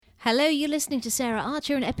Hello, you're listening to Sarah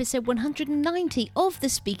Archer in episode 190 of the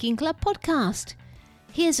Speaking Club podcast.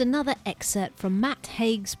 Here's another excerpt from Matt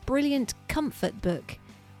Haig's brilliant comfort book.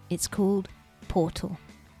 It's called Portal.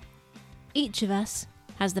 Each of us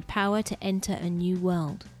has the power to enter a new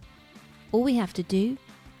world. All we have to do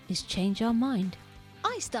is change our mind.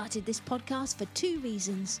 I started this podcast for two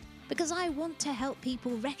reasons. Because I want to help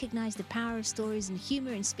people recognise the power of stories and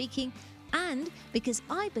humour in speaking, and because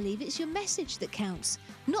I believe it's your message that counts,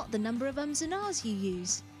 not the number of ums and ahs you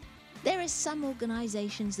use. There are some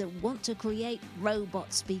organisations that want to create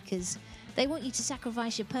robot speakers. They want you to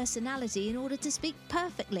sacrifice your personality in order to speak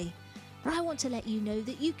perfectly. But I want to let you know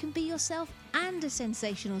that you can be yourself and a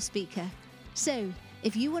sensational speaker. So,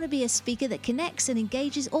 if you want to be a speaker that connects and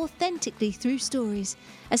engages authentically through stories,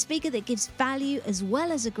 a speaker that gives value as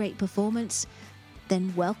well as a great performance,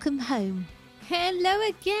 then welcome home. Hello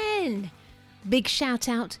again! Big shout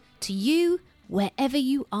out to you wherever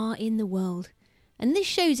you are in the world. And this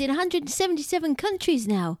show's in 177 countries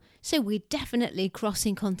now, so we're definitely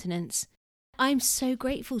crossing continents. I'm so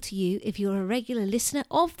grateful to you if you're a regular listener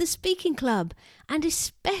of the Speaking Club, and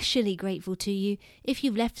especially grateful to you if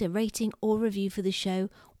you've left a rating or review for the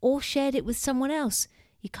show or shared it with someone else.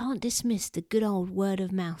 You can't dismiss the good old word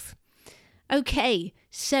of mouth. Okay,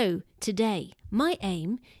 so today, my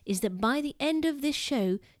aim is that by the end of this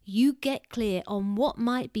show, you get clear on what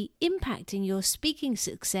might be impacting your speaking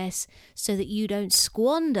success so that you don't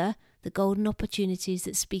squander the golden opportunities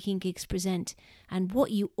that speaking gigs present, and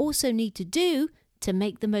what you also need to do to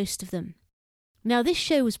make the most of them. Now, this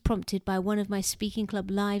show was prompted by one of my Speaking Club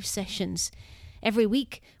live sessions. Every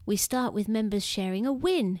week, we start with members sharing a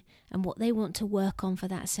win and what they want to work on for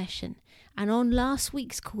that session. And on last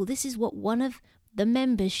week's call, this is what one of the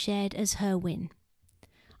members shared as her win.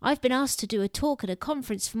 I've been asked to do a talk at a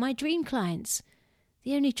conference for my dream clients.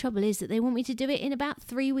 The only trouble is that they want me to do it in about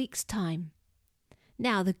 3 weeks' time.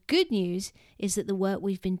 Now, the good news is that the work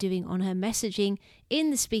we've been doing on her messaging in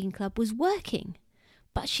the Speaking Club was working.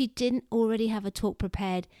 But she didn't already have a talk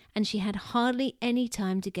prepared, and she had hardly any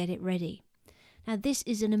time to get it ready. Now, this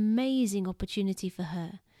is an amazing opportunity for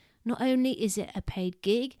her. Not only is it a paid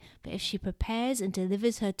gig, but if she prepares and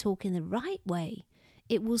delivers her talk in the right way,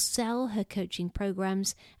 it will sell her coaching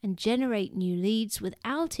programs and generate new leads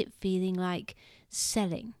without it feeling like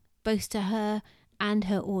selling, both to her and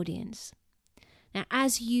her audience. Now,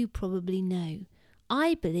 as you probably know,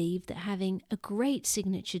 I believe that having a great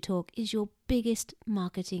signature talk is your biggest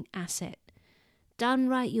marketing asset. Done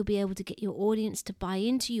right, you'll be able to get your audience to buy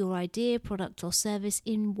into your idea, product or service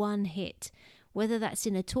in one hit, whether that's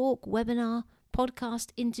in a talk, webinar,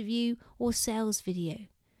 podcast, interview or sales video.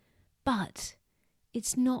 But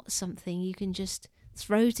it's not something you can just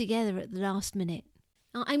throw together at the last minute.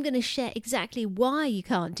 Now, I'm going to share exactly why you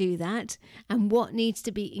can't do that and what needs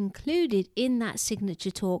to be included in that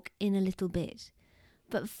signature talk in a little bit.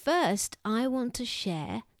 But first, I want to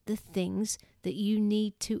share the things that you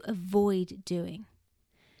need to avoid doing.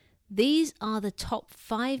 These are the top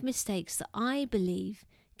 5 mistakes that I believe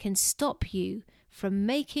can stop you from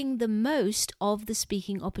making the most of the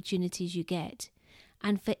speaking opportunities you get.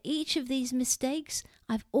 And for each of these mistakes,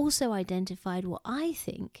 I've also identified what I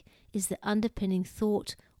think is the underpinning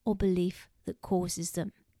thought or belief that causes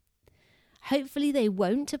them. Hopefully they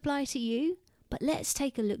won't apply to you, but let's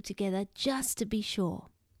take a look together just to be sure.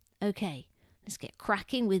 Okay, let's get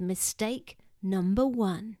cracking with mistake number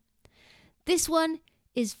 1. This one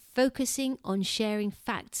is focusing on sharing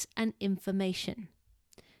facts and information.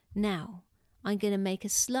 Now, I'm going to make a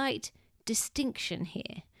slight distinction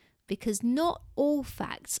here, because not all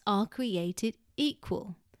facts are created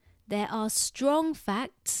equal. There are strong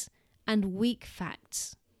facts and weak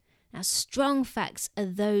facts. Now, strong facts are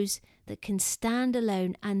those that can stand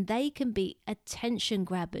alone, and they can be attention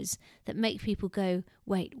grabbers that make people go,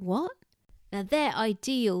 wait, what? Now, they're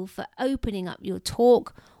ideal for opening up your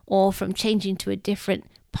talk or from changing to a different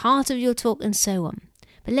part of your talk and so on.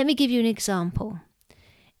 But let me give you an example.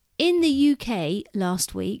 In the UK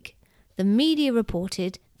last week, the media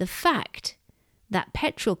reported the fact that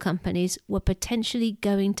petrol companies were potentially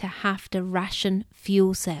going to have to ration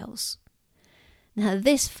fuel sales. Now,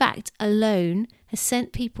 this fact alone has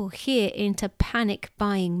sent people here into panic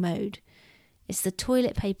buying mode. It's the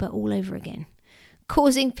toilet paper all over again,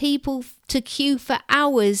 causing people to queue for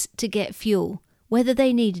hours to get fuel, whether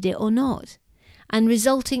they needed it or not, and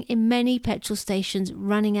resulting in many petrol stations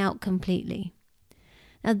running out completely.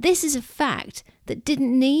 Now, this is a fact that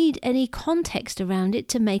didn't need any context around it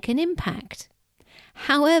to make an impact.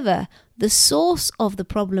 However, the source of the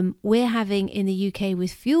problem we're having in the UK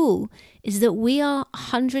with fuel is that we are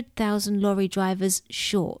 100,000 lorry drivers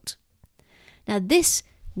short. Now, this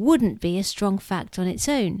wouldn't be a strong fact on its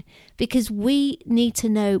own, because we need to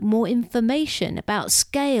know more information about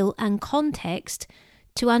scale and context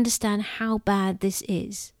to understand how bad this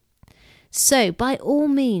is. So, by all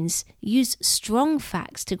means, use strong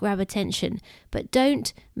facts to grab attention, but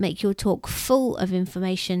don't make your talk full of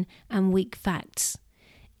information and weak facts.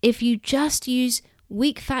 If you just use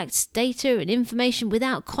weak facts, data, and information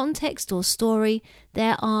without context or story,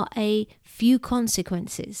 there are a few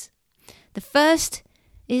consequences. The first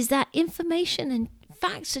is that information and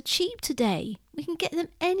facts are cheap today. We can get them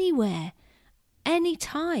anywhere,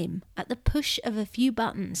 anytime, at the push of a few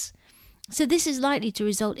buttons. So this is likely to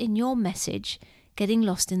result in your message getting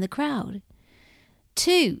lost in the crowd.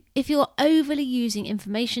 2, if you're overly using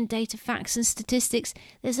information, data, facts, and statistics,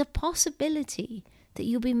 there's a possibility that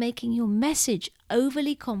you'll be making your message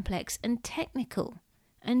overly complex and technical,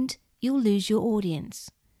 and you'll lose your audience.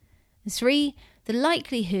 3, the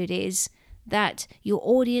likelihood is that your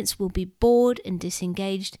audience will be bored and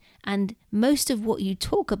disengaged, and most of what you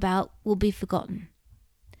talk about will be forgotten.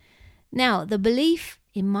 Now, the belief,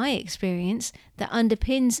 in my experience, that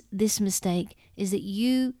underpins this mistake is that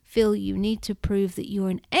you feel you need to prove that you're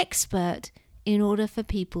an expert in order for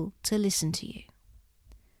people to listen to you.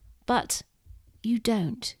 But you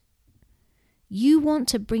don't. You want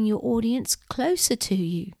to bring your audience closer to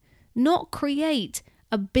you, not create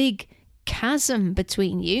a big chasm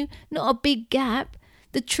between you, not a big gap.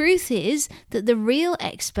 The truth is that the real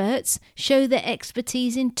experts show their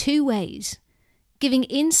expertise in 2 ways: giving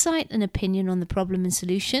insight and opinion on the problem and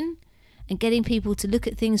solution, and getting people to look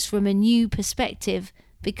at things from a new perspective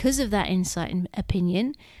because of that insight and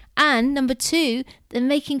opinion. And number 2, they're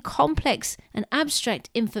making complex and abstract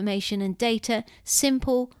information and data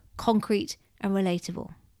simple, concrete, and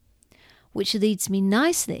relatable. Which leads me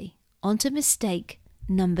nicely onto mistake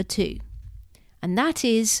number 2. And that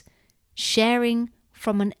is sharing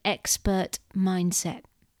from an expert mindset.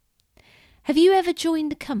 Have you ever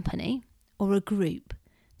joined a company or a group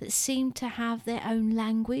that seem to have their own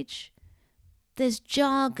language? There's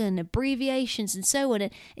jargon, abbreviations, and so on,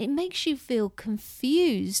 and it makes you feel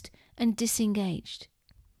confused and disengaged.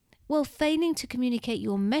 Well, failing to communicate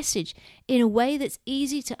your message in a way that's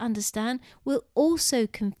easy to understand will also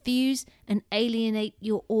confuse and alienate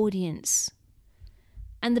your audience.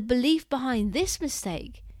 And the belief behind this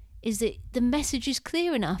mistake is that the message is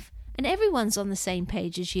clear enough and everyone's on the same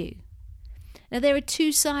page as you. Now, there are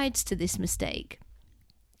 2 sides to this mistake.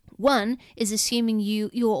 One is assuming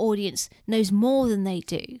your audience knows more than they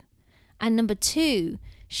do. And number 2,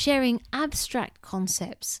 sharing abstract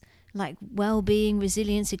concepts like well-being,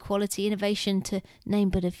 resilience, equality, innovation, to name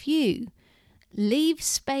but a few. Leave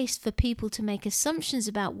space for people to make assumptions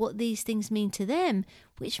about what these things mean to them,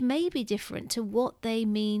 which may be different to what they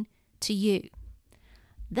mean to you.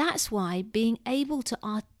 That's why being able to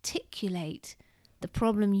articulate the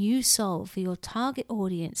problem you solve for your target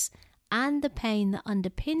audience and the pain that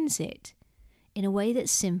underpins it in a way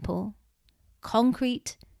that's simple,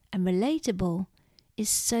 concrete, and relatable is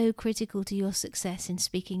so critical to your success in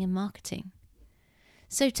speaking and marketing.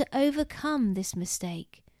 So to overcome this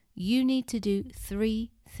mistake, you need to do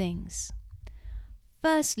 3 things.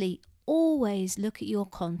 Firstly, always look at your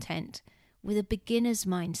content with a beginner's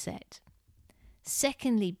mindset.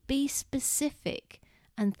 Secondly, be specific.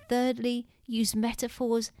 And thirdly, use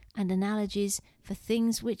metaphors and analogies for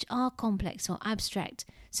things which are complex or abstract,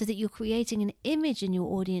 so that you're creating an image in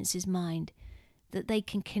your audience's mind that they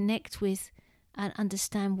can connect with and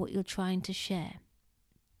understand what you're trying to share.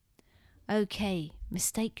 Okay,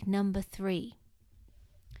 mistake number 3.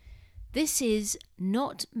 This is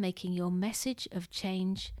not making your message of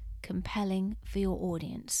change compelling for your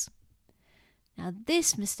audience. Now,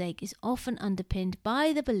 this mistake is often underpinned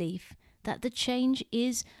by the belief that the change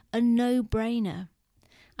is a no-brainer.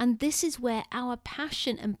 And this is where our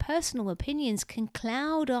passion and personal opinions can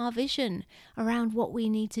cloud our vision around what we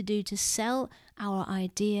need to do to sell our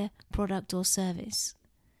idea, product, or service.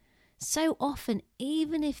 So often,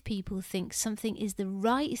 even if people think something is the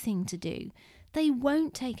right thing to do, they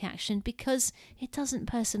won't take action because it doesn't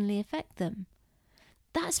personally affect them.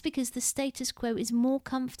 That's because the status quo is more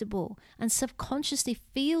comfortable and subconsciously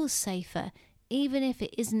feels safer, even if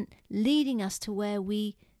it isn't leading us to where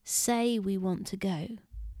we say we want to go.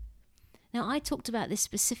 Now, I talked about this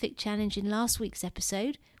specific challenge in last week's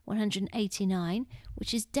episode, 189,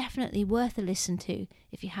 which is definitely worth a listen to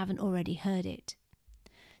if you haven't already heard it.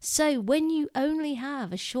 So, when you only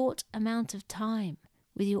have a short amount of time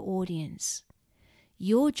with your audience,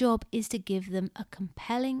 your job is to give them a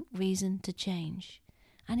compelling reason to change.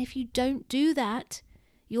 And if you don't do that,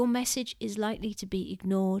 your message is likely to be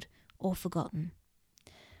ignored or forgotten.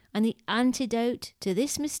 And the antidote to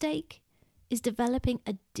this mistake is developing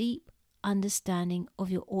a deep understanding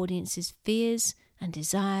of your audience's fears and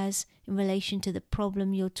desires in relation to the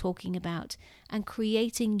problem you're talking about and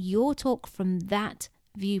creating your talk from that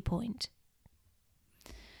viewpoint.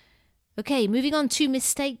 Okay, moving on to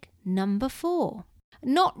mistake number 4.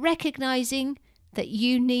 Not recognizing that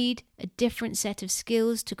you need a different set of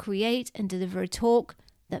skills to create and deliver a talk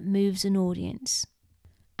that moves an audience.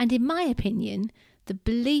 And in my opinion, the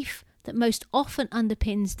belief that most often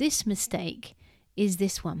underpins this mistake is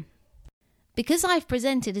this one. Because I've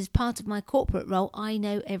presented as part of my corporate role, I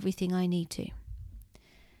know everything I need to.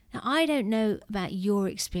 Now, I don't know about your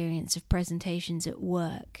experience of presentations at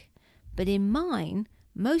work, but in mine,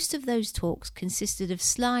 most of those talks consisted of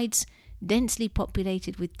slides densely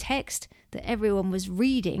populated with text that everyone was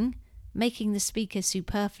reading, making the speaker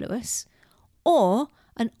superfluous, or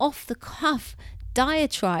an off-the-cuff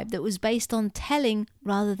diatribe that was based on telling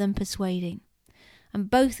rather than persuading. And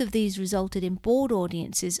both of these resulted in bored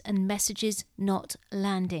audiences and messages not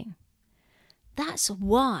landing. That's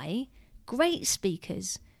why great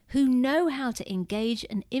speakers who know how to engage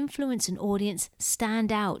and influence an audience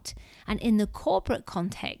stand out. And in the corporate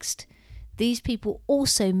context, these people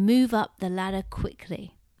also move up the ladder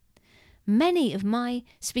quickly. Many of my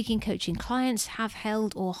speaking coaching clients have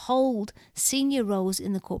held or hold senior roles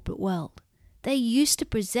in the corporate world. They're used to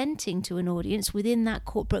presenting to an audience within that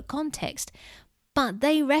corporate context, but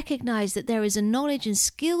they recognize that there is a knowledge and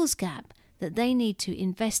skills gap that they need to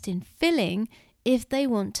invest in filling if they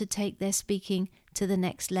want to take their speaking to the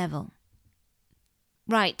next level.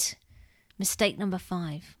 Right, mistake number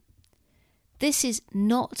 5. This is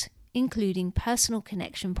not including personal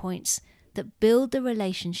connection points that build the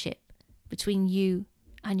relationship between you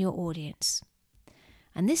and your audience.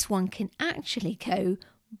 And this one can actually go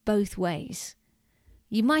both ways.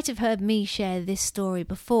 You might have heard me share this story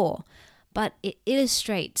before, but it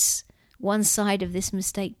illustrates one side of this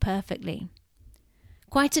mistake perfectly.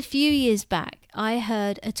 Quite a few years back, I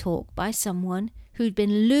heard a talk by someone who'd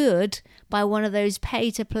been lured by one of those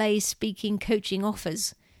pay-to-play speaking coaching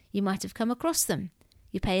offers. You might have come across them.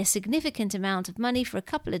 You pay a significant amount of money for a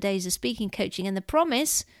couple of days of speaking coaching and the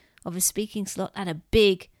promise of a speaking slot at a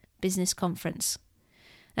big business conference.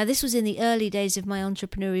 Now, this was in the early days of my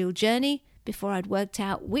entrepreneurial journey, before I'd worked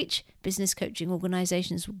out which business coaching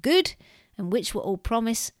organizations were good and which were all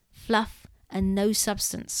promise, fluff, and no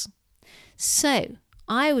substance. So,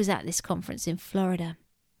 I was at this conference in Florida,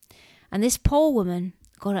 and this poor woman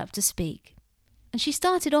got up to speak. And she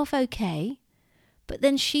started off okay, but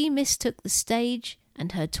then she mistook the stage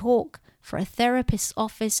and her talk for a therapist's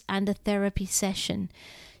office and a therapy session.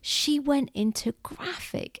 She went into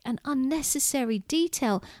graphic and unnecessary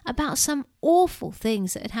detail about some awful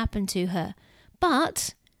things that had happened to her,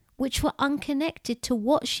 but which were unconnected to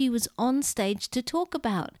what she was on stage to talk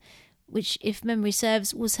about, which, if memory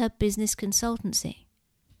serves, was her business consultancy.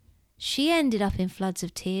 She ended up in floods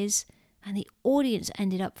of tears, and the audience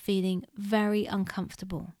ended up feeling very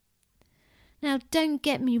uncomfortable. Now, don't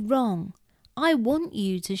get me wrong. I want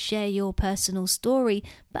you to share your personal story,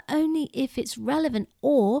 but only if it's relevant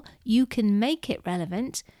or you can make it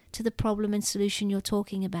relevant to the problem and solution you're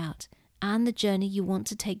talking about and the journey you want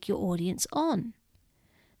to take your audience on.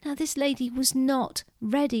 Now, this lady was not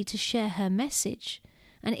ready to share her message,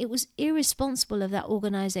 and it was irresponsible of that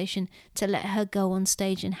organization to let her go on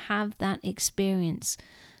stage and have that experience,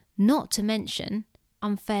 not to mention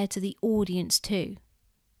unfair to the audience too.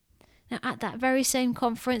 Now, at that very same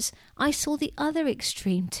conference, I saw the other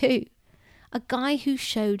extreme too. A guy who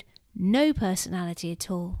showed no personality at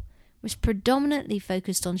all, was predominantly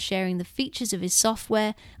focused on sharing the features of his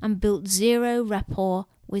software and built zero rapport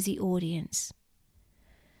with the audience.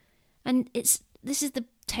 And this is the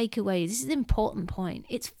takeaway, this is the important point.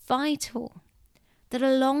 It's vital that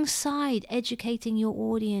alongside educating your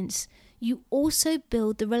audience, you also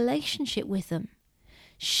build the relationship with them.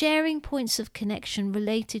 Sharing points of connection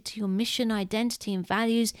related to your mission, identity, and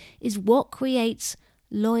values is what creates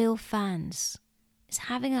loyal fans. It's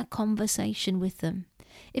having a conversation with them.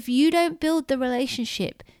 If you don't build the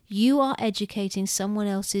relationship, you are educating someone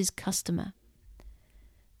else's customer.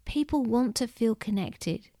 People want to feel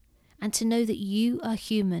connected and to know that you are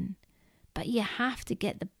human, but you have to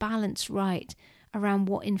get the balance right around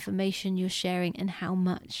what information you're sharing and how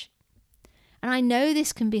much. And I know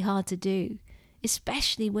this can be hard to do,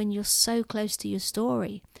 especially when you're so close to your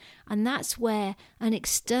story. And that's where an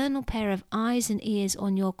external pair of eyes and ears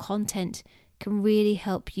on your content can really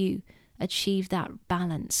help you achieve that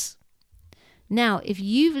balance. Now, if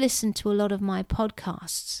you've listened to a lot of my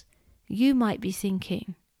podcasts, you might be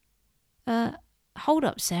thinking, hold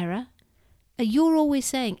up, Sarah. You're always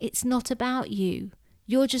saying it's not about you.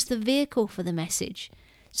 You're just the vehicle for the message.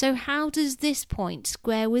 So how does this point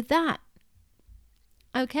square with that?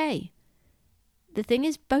 Okay. The thing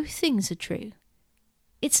is, both things are true.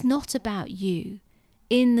 It's not about you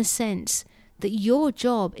in the sense that your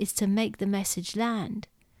job is to make the message land,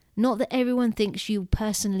 not that everyone thinks you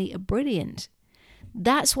personally are brilliant.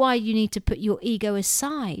 That's why you need to put your ego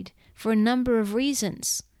aside for a number of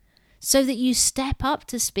reasons, so that you step up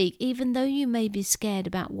to speak even though you may be scared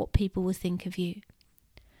about what people will think of you.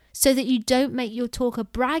 So that you don't make your talk a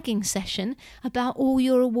bragging session about all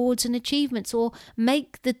your awards and achievements, or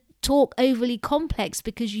make the talk overly complex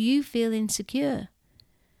because you feel insecure.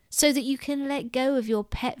 So that you can let go of your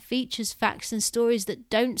pet features, facts and stories that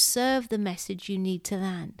don't serve the message you need to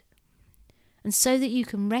land. And so that you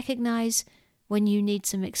can recognize when you need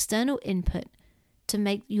some external input to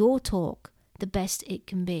make your talk the best it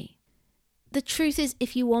can be. The truth is,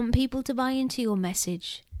 if you want people to buy into your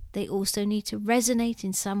message, they also need to resonate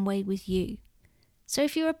in some way with you. So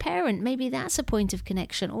if you're a parent, maybe that's a point of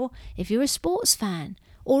connection. Or if you're a sports fan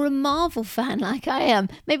or a Marvel fan like I am,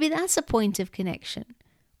 maybe that's a point of connection.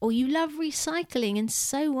 Or you love recycling and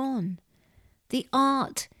so on. The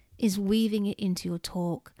art is weaving it into your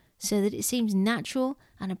talk so that it seems natural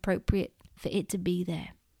and appropriate for it to be there.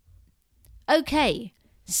 Okay,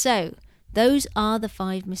 so those are the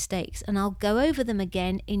 5 mistakes, and I'll go over them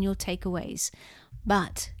again in your takeaways.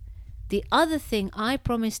 But the other thing I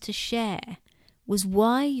promised to share was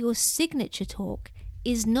why your signature talk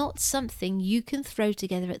is not something you can throw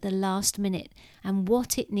together at the last minute, and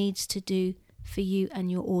what it needs to do for you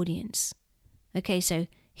and your audience. Okay, so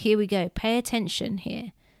here we go. Pay attention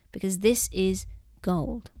here, because this is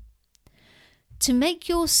gold. To make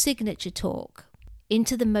your signature talk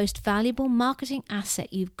into the most valuable marketing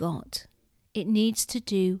asset you've got, it needs to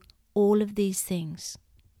do all of these things.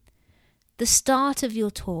 The start of your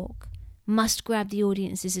talk must grab the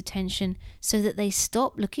audience's attention so that they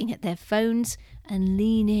stop looking at their phones and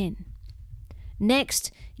lean in.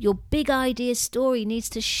 Next, your big idea story needs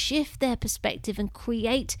to shift their perspective and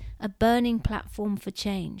create a burning platform for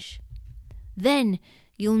change. Then,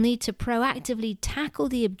 you'll need to proactively tackle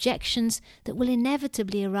the objections that will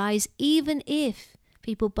inevitably arise even if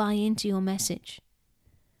people buy into your message.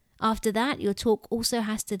 After that, your talk also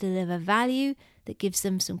has to deliver value that gives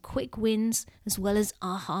them some quick wins as well as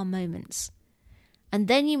aha moments. And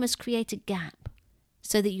then you must create a gap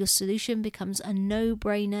so that your solution becomes a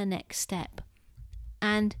no-brainer next step.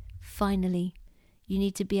 And finally, you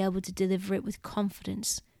need to be able to deliver it with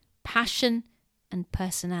confidence, passion, and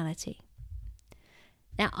personality.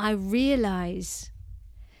 Now, I realize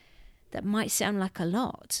that might sound like a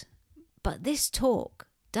lot, but this talk,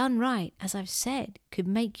 done right, as I've said, could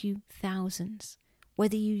make you thousands.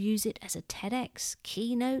 Whether you use it as a TEDx,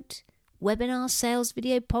 keynote, webinar, sales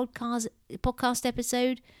video, podcast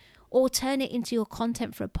episode, or turn it into your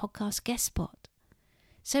content for a podcast guest spot.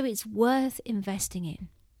 So it's worth investing in.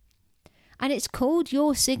 And it's called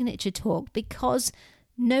your signature talk because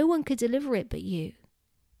no one could deliver it but you.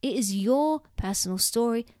 It is your personal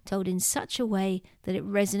story told in such a way that it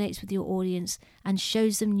resonates with your audience and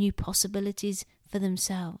shows them new possibilities for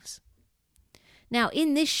themselves. Now,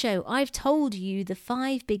 in this show, I've told you the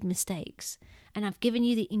 5 big mistakes, and I've given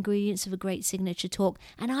you the ingredients of a great signature talk,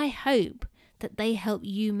 and I hope that they help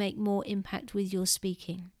you make more impact with your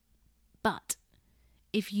speaking. But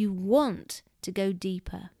if you want to go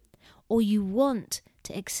deeper, or you want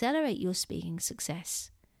to accelerate your speaking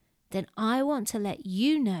success, then I want to let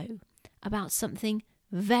you know about something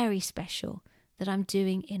very special that I'm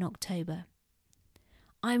doing in October.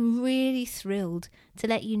 I'm really thrilled to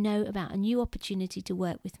let you know about a new opportunity to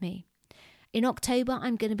work with me. In October,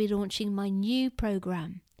 I'm going to be launching my new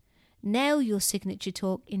program, Nail Your Signature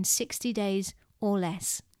Talk in 60 days or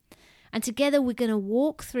less. And together we're going to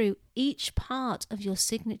walk through each part of your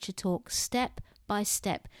signature talk step by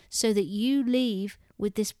step so that you leave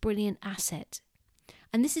with this brilliant asset.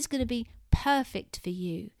 And this is going to be perfect for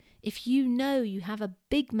you if you know you have a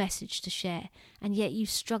big message to share and yet you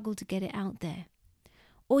struggle to get it out there.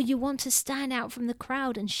 Or you want to stand out from the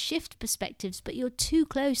crowd and shift perspectives, but you're too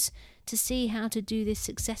close to see how to do this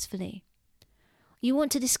successfully. You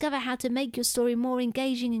want to discover how to make your story more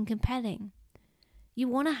engaging and compelling. You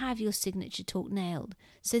want to have your signature talk nailed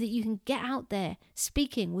so that you can get out there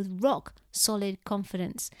speaking with rock solid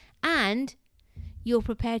confidence, and you're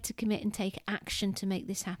prepared to commit and take action to make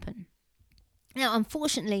this happen. Now,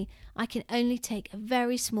 unfortunately, I can only take a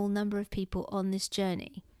very small number of people on this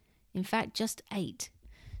journey. In fact, just 8.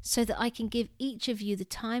 So that I can give each of you the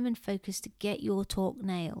time and focus to get your talk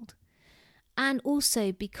nailed. And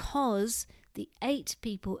also because the 8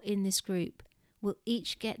 people in this group will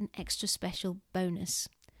each get an extra special bonus.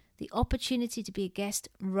 The opportunity to be a guest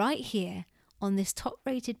right here on this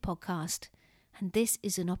top-rated podcast. And this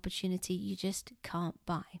is an opportunity you just can't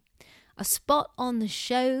buy. A spot on the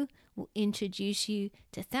show will introduce you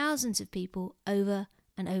to thousands of people over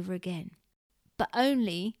and over again. But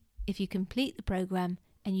only if you complete the program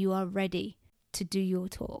and you are ready to do your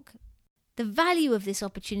talk. The value of this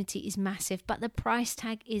opportunity is massive, but the price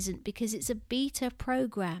tag isn't, because it's a beta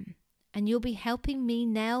program and you'll be helping me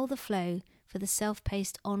nail the flow for the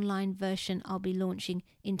self-paced online version I'll be launching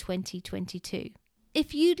in 2022.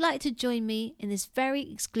 If you'd like to join me in this very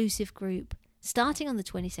exclusive group starting on the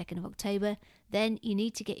 22nd of October, then you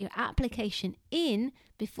need to get your application in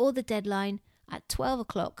before the deadline at 12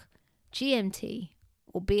 o'clock GMT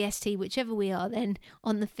or BST, whichever we are then,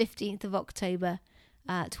 on the 15th of October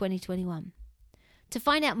 2021. To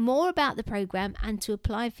find out more about the program and to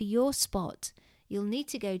apply for your spot, you'll need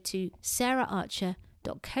to go to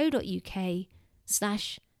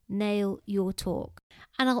saraharcher.co.uk/nailyourtalk.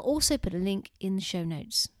 And I'll also put a link in the show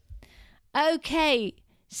notes. Okay,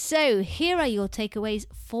 so here are your takeaways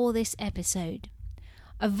for this episode.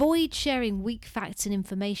 Avoid sharing weak facts and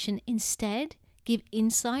information. Instead, give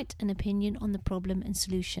insight and opinion on the problem and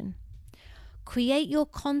solution. Create your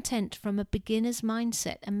content from a beginner's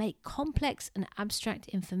mindset and make complex and abstract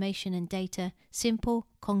information and data simple,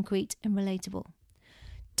 concrete, and relatable.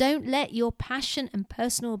 Don't let your passion and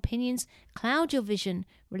personal opinions cloud your vision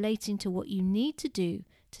relating to what you need to do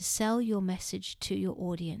to sell your message to your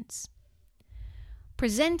audience.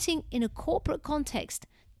 Presenting in a corporate context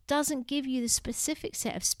doesn't give you the specific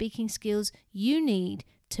set of speaking skills you need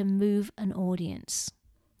to move an audience.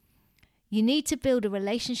 You need to build a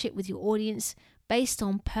relationship with your audience based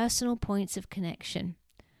on personal points of connection,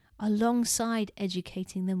 alongside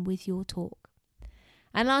educating them with your talk.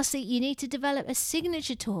 And lastly, you need to develop a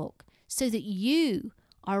signature talk so that you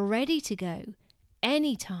are ready to go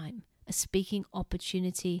anytime a speaking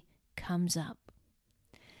opportunity comes up.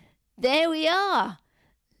 There we are.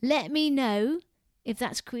 Let me know if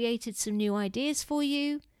that's created some new ideas for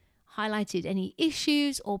you, highlighted any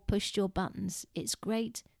issues, or pushed your buttons. It's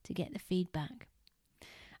great to get the feedback.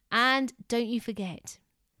 And don't you forget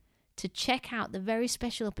to check out the very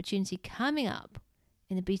special opportunity coming up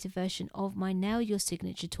in the beta version of my Nail Your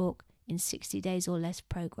Signature Talk in 60 Days or Less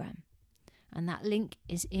program. And that link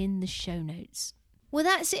is in the show notes. Well,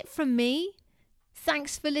 that's it from me.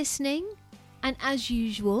 Thanks for listening. And as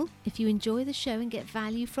usual, if you enjoy the show and get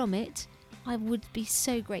value from it, I would be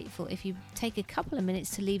so grateful if you take a couple of minutes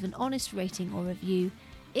to leave an honest rating or review,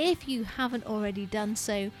 if you haven't already done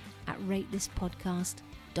so, at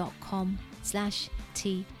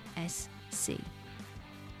ratethispodcast.com/TSC.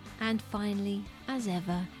 And finally, as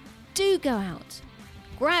ever, do go out,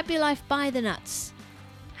 grab your life by the nuts,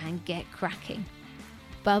 and get cracking.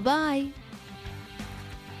 Bye-bye.